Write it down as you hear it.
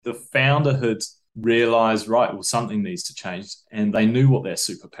The founder had realized, right, well, something needs to change. And they knew what their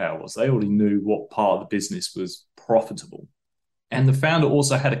superpower was. They already knew what part of the business was profitable. And the founder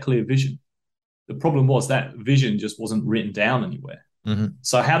also had a clear vision. The problem was that vision just wasn't written down anywhere. Mm-hmm.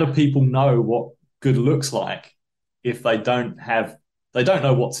 So how do people know what good looks like if they don't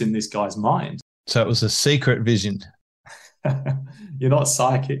know what's in this guy's mind? So it was a secret vision. You're not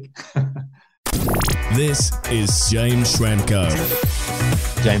psychic. This is James Schramko.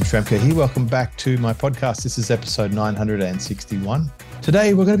 James Schramko here. Welcome back to my podcast. This is episode 961.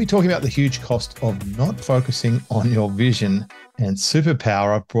 Today, we're going to be talking about the huge cost of not focusing on your vision and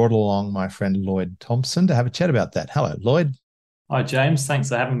superpower. I've brought along my friend Lloyd Thompson to have a chat about that. Hello, Lloyd. Hi, James. Thanks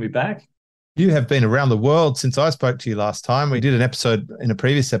for having me back. You have been around the world since I spoke to you last time. We did an episode in a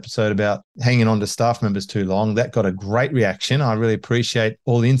previous episode about hanging on to staff members too long. That got a great reaction. I really appreciate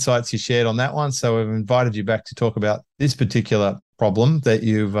all the insights you shared on that one. So we've invited you back to talk about this particular problem that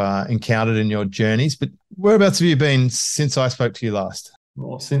you've encountered in your journeys. But whereabouts have you been since I spoke to you last?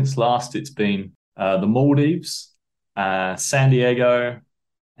 Well, since last, it's been the Maldives, San Diego,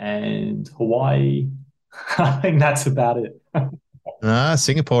 and Hawaii. I think that's about it.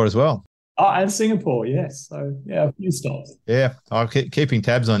 Singapore as well. Oh, and Singapore, yes. So, yeah, a few stops. Yeah, I'm keeping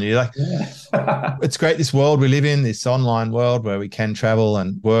tabs on you. It's great, this world we live in, this online world where we can travel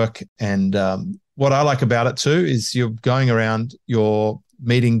and work. And what I like about it too is you're going around, you're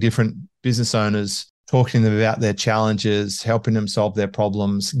meeting different business owners, talking to them about their challenges, helping them solve their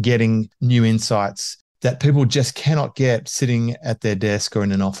problems, getting new insights that people just cannot get sitting at their desk or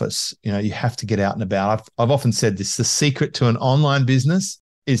in an office. You know, you have to get out and about. I've often said this, the secret to an online business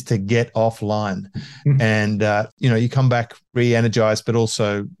is to get offline. And, you come back re-energized, but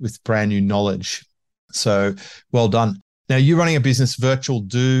also with brand new knowledge. So well done. Now, you're running a business,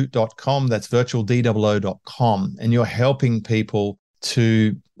 virtualdo.com. That's virtualdoo.com. And you're helping people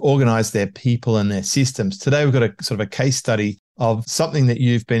to organize their people and their systems. Today, we've got a sort of a case study of something that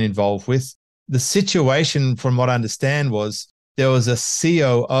you've been involved with. The situation, from what I understand, was there was a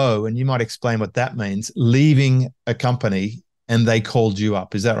COO, and you might explain what that means, leaving a company, and they called you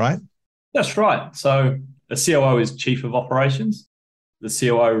up. Is that right? That's right. So a COO is Chief of Operations. The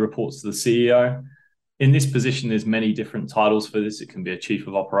COO reports to the CEO. In this position, there's many different titles for this. It can be a Chief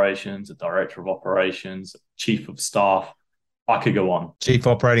of Operations, a Director of Operations, Chief of Staff. I could go on. Chief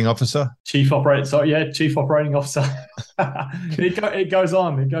Operating Officer? Chief Operating Officer. It goes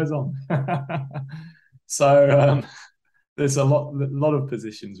on. It goes on. So there's a lot of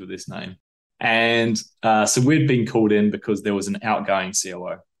positions with this name. And so we'd been called in because there was an outgoing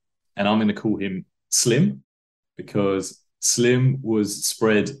COO. And I'm going to call him Slim because Slim was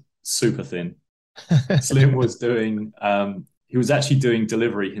spread super thin. Slim was he was actually doing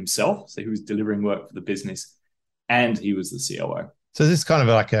delivery himself. So he was delivering work for the business and he was the COO. So this is kind of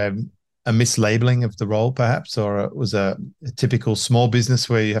like a mislabeling of the role perhaps, or it was a typical small business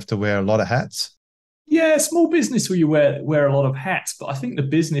where you have to wear a lot of hats? Yeah, small business where you wear a lot of hats, but I think the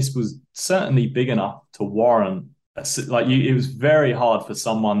business was certainly big enough to warrant it was very hard for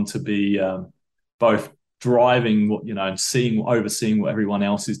someone to be both driving what and overseeing what everyone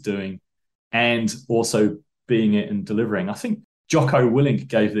else is doing, and also being it and delivering. I think Jocko Willink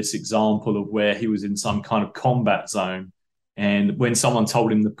gave this example of where he was in some kind of combat zone, and when someone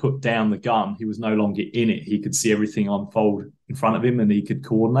told him to put down the gun, he was no longer in it. He could see everything unfold in front of him, and he could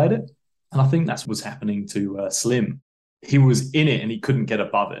coordinate it. And I think that's what's happening to Slim. He was in it and he couldn't get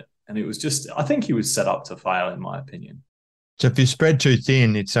above it. And it was just, I think he was set up to fail, in my opinion. So if you spread too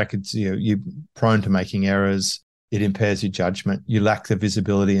thin, it's like you're prone to making errors. It impairs your judgment. You lack the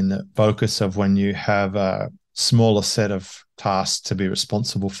visibility and the focus of when you have a smaller set of tasks to be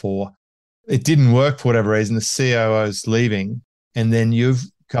responsible for. It didn't work for whatever reason. The COO's leaving, and then you've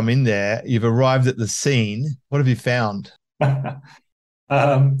come in there. You've arrived at the scene. What have you found?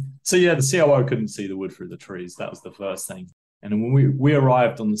 So yeah, the COO couldn't see the wood through the trees. That was the first thing. And when we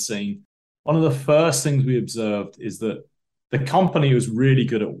arrived on the scene, one of the first things we observed is that the company was really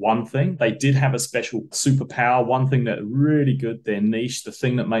good at one thing. They did have a special superpower, one thing that really good, their niche, the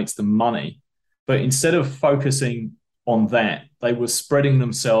thing that makes them money. But instead of focusing on that, they were spreading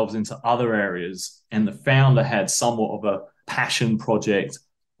themselves into other areas. And the founder had somewhat of a passion project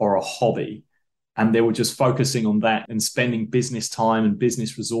or a hobby. And they were just focusing on that and spending business time and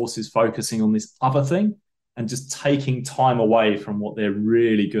business resources focusing on this other thing and just taking time away from what they're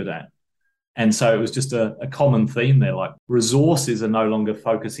really good at. And so it was just a common theme there. Like, resources are no longer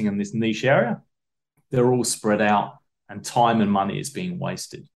focusing on this niche area. They're all spread out and time and money is being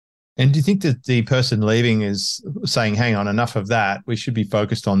wasted. And do you think that the person leaving is saying, hang on, enough of that, we should be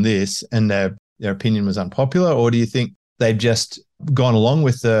focused on this, and their opinion was unpopular? Or do you think they've just gone along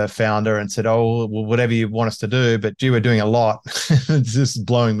with the founder and said, oh, well, whatever you want us to do, but gee, we're doing a lot. It's just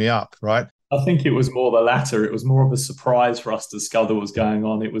blowing me up, right? I think it was more the latter. It was more of a surprise for us to discover what was going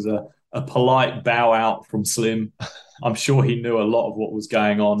on. It was a polite bow out from Slim. I'm sure he knew a lot of what was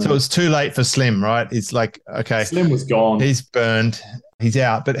going on. So it was too late for Slim, right? It's like, okay, Slim was gone. He's burned. He's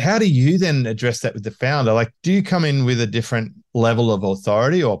out. But how do you then address that with the founder? Like, do you come in with a different level of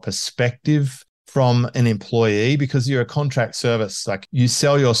authority or perspective from an employee? Because you're a contract service, like you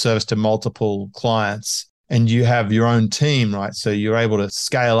sell your service to multiple clients and you have your own team, right? So you're able to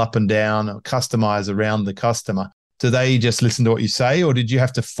scale up and down or customize around the customer. Do they just listen to what you say, or did you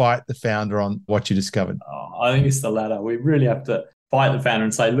have to fight the founder on what you discovered? I think it's the latter. We really have to fight the founder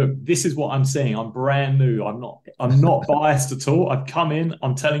and say, look, this is what I'm seeing. I'm brand new. I'm not biased at all. I've come in.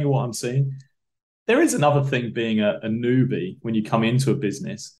 I'm telling you what I'm seeing. There is another thing being a newbie when you come into a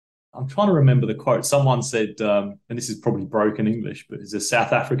business. I'm trying to remember the quote. Someone said, and this is probably broken English, but it's a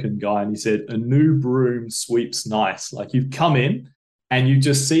South African guy, and he said, a new broom sweeps nice. Like you've come in and you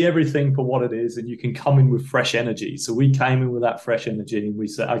just see everything for what it is, and you can come in with fresh energy. So we came in with that fresh energy, and we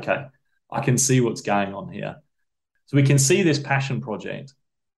said, okay, I can see what's going on here. So we can see this passion project.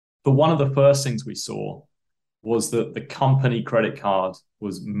 But one of the first things we saw was that the company credit card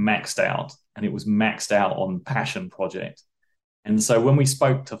was maxed out, and it was maxed out on passion project. And so when we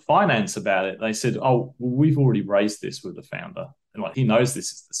spoke to finance about it, they said, oh, well, we've already raised this with the founder. And like, he knows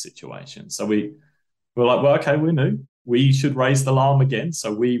this is the situation. So we were like, well, okay, we're new. We should raise the alarm again.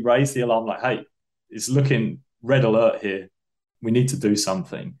 So we raised the alarm like, hey, it's looking red alert here. We need to do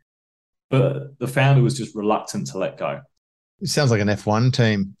something. But the founder was just reluctant to let go. It sounds like an F1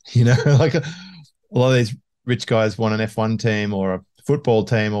 team, like a lot of these rich guys want an F1 team or a football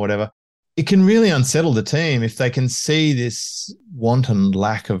team or whatever. It can really unsettle the team if they can see this wanton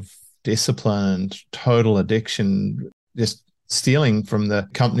lack of discipline and total addiction, just stealing from the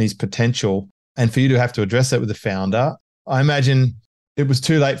company's potential. And for you to have to address that with the founder, I imagine it was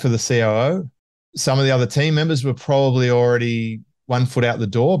too late for the COO. Some of the other team members were probably already 1 foot out the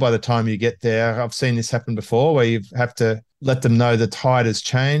door by the time you get there. I've seen this happen before where you have to let them know the tide has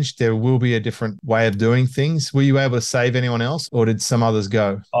changed. There will be a different way of doing things. Were you able to save anyone else, or did some others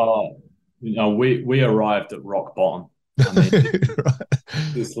go? We arrived at rock bottom. I mean, right.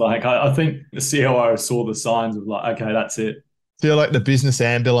 It's like, I think the COO saw the signs of like, okay, that's it. Feel like the business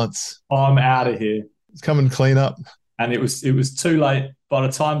ambulance. I'm out of here. It's come and clean up. And it was too late. By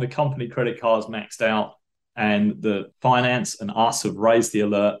the time the company credit cards maxed out and the finance and us have raised the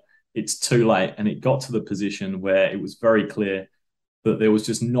alert, it's too late. And it got to the position where it was very clear that there was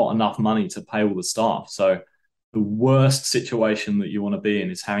just not enough money to pay all the staff. So the worst situation that you want to be in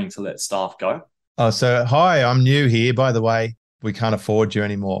is having to let staff go. Oh, so hi, I'm new here. By the way, we can't afford you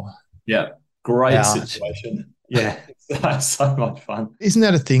anymore. Yeah, great situation. Yeah, that's so much fun. Isn't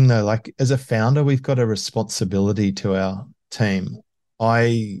that a thing though? Like as a founder, we've got a responsibility to our team.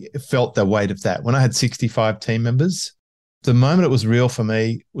 I felt the weight of that when I had 65 team members. The moment it was real for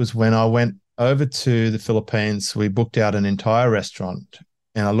me was when I went over to the Philippines. We booked out an entire restaurant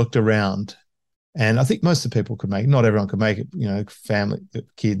and I looked around, and I think most of the people could make it. Not everyone could make it, family,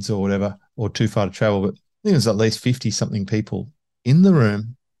 kids or whatever, or too far to travel. But I think there's at least 50 something people in the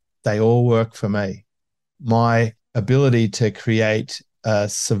room. They all work for me. My ability to create a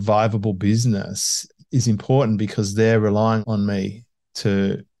survivable business is important because they're relying on me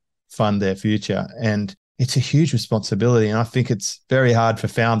to fund their future. And it's a huge responsibility. And I think it's very hard for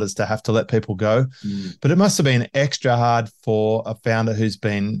founders to have to let people go. But it must have been extra hard for a founder who's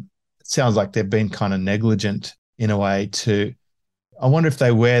been, it sounds like they've been kind of negligent in a way to, I wonder if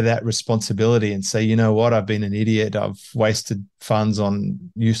they wear that responsibility and say, you know what, I've been an idiot. I've wasted funds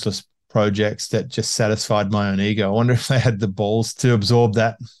on useless projects that just satisfied my own ego. I wonder if they had the balls to absorb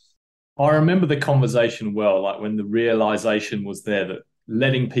that. I remember the conversation well, like when the realization was there that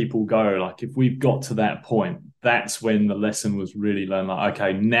letting people go, like if we've got to that point, that's when the lesson was really learned. Like,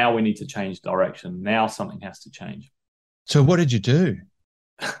 okay, now we need to change direction. Now something has to change. So what did you do?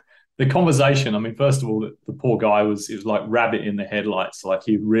 The conversation, I mean, first of all, the poor guy was like rabbit in the headlights. Like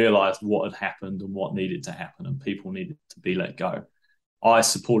he realized what had happened and what needed to happen, and people needed to be let go. I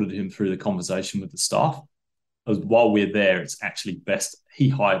supported him through the conversation with the staff. Because while we're there, it's actually best, he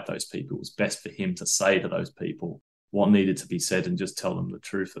hired those people. It was best for him to say to those people what needed to be said and just tell them the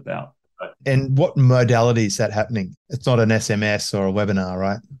truth about it. And what modality is that happening? It's not an SMS or a webinar,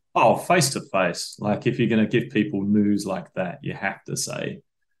 right? Oh, face-to-face. Like if you're going to give people news like that, you have to say,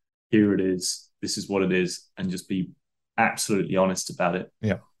 here it is, this is what it is, and just be absolutely honest about it.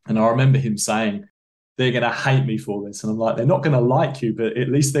 Yeah. And I remember him saying, they're going to hate me for this. And I'm like, they're not going to like you, but at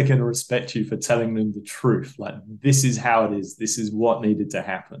least they're going to respect you for telling them the truth. Like, this is how it is. This is what needed to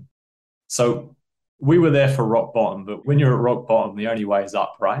happen. So we were there for rock bottom, but when you're at rock bottom, the only way is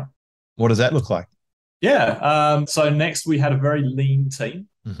up, right? What does that look like? Yeah. So next we had a very lean team,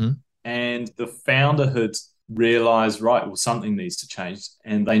 and the founder had realized, right, well, something needs to change.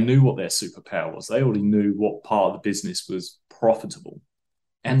 And they knew what their superpower was. They already knew what part of the business was profitable.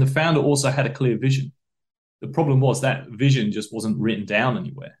 And the founder also had a clear vision. The problem was that vision just wasn't written down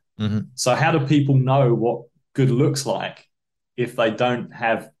anywhere. So how do people know what good looks like if they don't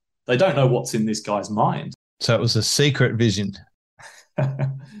know what's in this guy's mind? So it was a secret vision.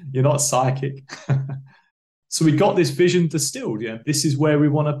 You're not psychic. So we got this vision distilled. Yeah, this is where we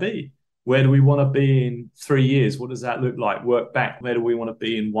want to be. Where do we want to be in 3 years? What does that look like? Work back. Where do we want to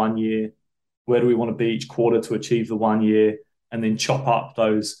be in 1 year? Where do we want to be each quarter to achieve the 1 year? And then chop up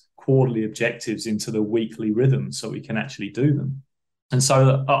those quarterly objectives into the weekly rhythm so we can actually do them. And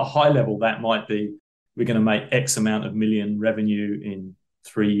so at a high level, that might be, we're going to make X amount of million revenue in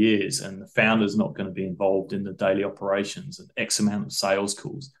 3 years, and the founder's not going to be involved in the daily operations, and X amount of sales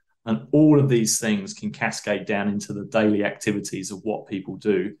calls. And all of these things can cascade down into the daily activities of what people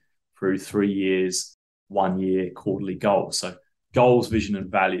do through 3 years, 1 year, quarterly goals. So goals, vision,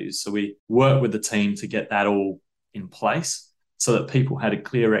 and values. So we work with the team to get that all in place so that people had a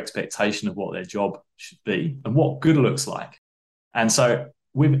clear expectation of what their job should be and what good looks like. And so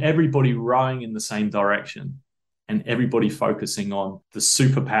with everybody rowing in the same direction and everybody focusing on the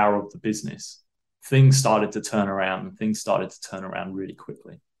superpower of the business, things started to turn around, and things started to turn around really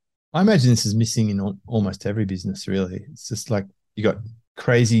quickly. I imagine this is missing in almost every business, really. It's just like you got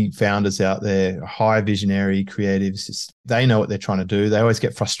crazy founders out there, high visionary creatives. Just, they know what they're trying to do. They always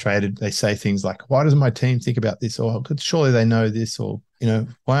get frustrated. They say things like, why doesn't my team think about this? Or surely they know this. Or,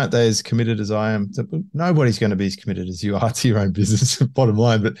 why aren't they as committed as I am? Nobody's going to be as committed as you are to your own business, bottom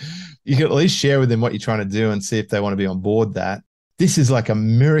line. But you can at least share with them what you're trying to do and see if they want to be on board that. This is like a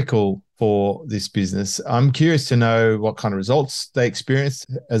miracle for this business. I'm curious to know what kind of results they experienced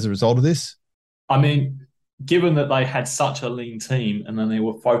as a result of this. I mean, given that they had such a lean team and then they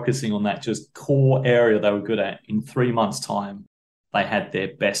were focusing on that just core area they were good at, in 3 months' time, they had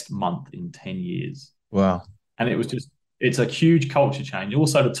their best month in 10 years. Wow. And it's a huge culture change.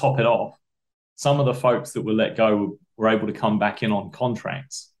 Also, to top it off, some of the folks that were let go were able to come back in on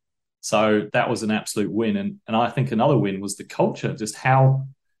contracts. So that was an absolute win. And I think another win was the culture, just how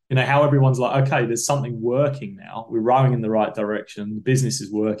everyone's like, okay, there's something working now. We're rowing in the right direction. The business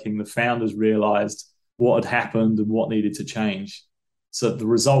is working. The founders realized what had happened and what needed to change. So the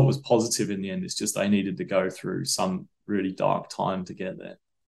result was positive in the end. It's just they needed to go through some really dark time to get there.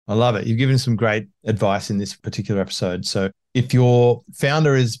 I love it. You've given some great advice in this particular episode. So if your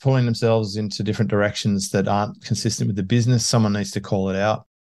founder is pulling themselves into different directions that aren't consistent with the business, someone needs to call it out.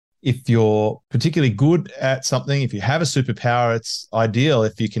 If you're particularly good at something, if you have a superpower, it's ideal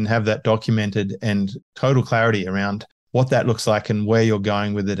if you can have that documented and total clarity around what that looks like and where you're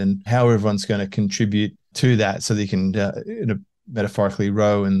going with it and how everyone's going to contribute to that so that you can metaphorically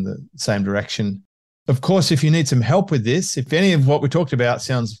row in the same direction. Of course, if you need some help with this, if any of what we talked about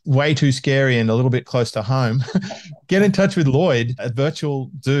sounds way too scary and a little bit close to home, get in touch with Lloyd at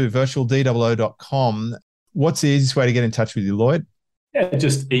virtualdoo.com. What's the easiest way to get in touch with you, Lloyd? Yeah,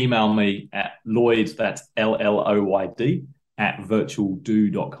 just email me at Lloyd, that's LLOYD, at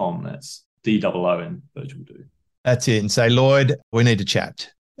virtualdoo.com. That's DOON, virtualdoo. That's it. And say, Lloyd, we need to chat.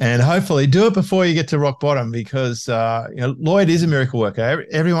 And hopefully do it before you get to rock bottom because Lloyd is a miracle worker.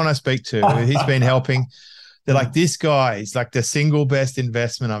 Everyone I speak to, he's been helping. They're like, this guy is like the single best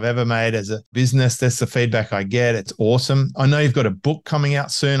investment I've ever made as a business. That's the feedback I get. It's awesome. I know you've got a book coming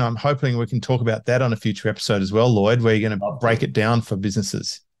out soon. I'm hoping we can talk about that on a future episode as well, Lloyd, where you're going to break it down for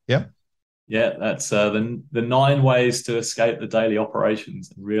businesses. Yep. Yeah, that's the 9 ways to escape the daily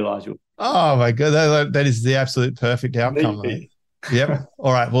operations and realize your... Oh, my God. That is the absolute perfect outcome. Yep.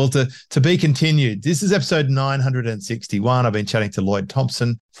 All right. Well, to be continued. This is episode 961. I've been chatting to Lloyd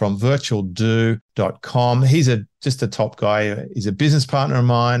Thompson from virtualdoo.com. He's just a top guy. He's a business partner of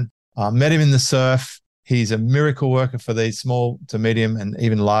mine. Met him in the surf. He's a miracle worker for these small to medium and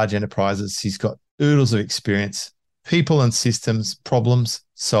even large enterprises. He's got oodles of experience, people and systems, problems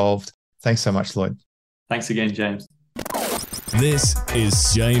solved. Thanks so much, Lloyd. Thanks again, James. This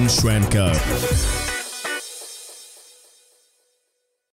is James Schramko.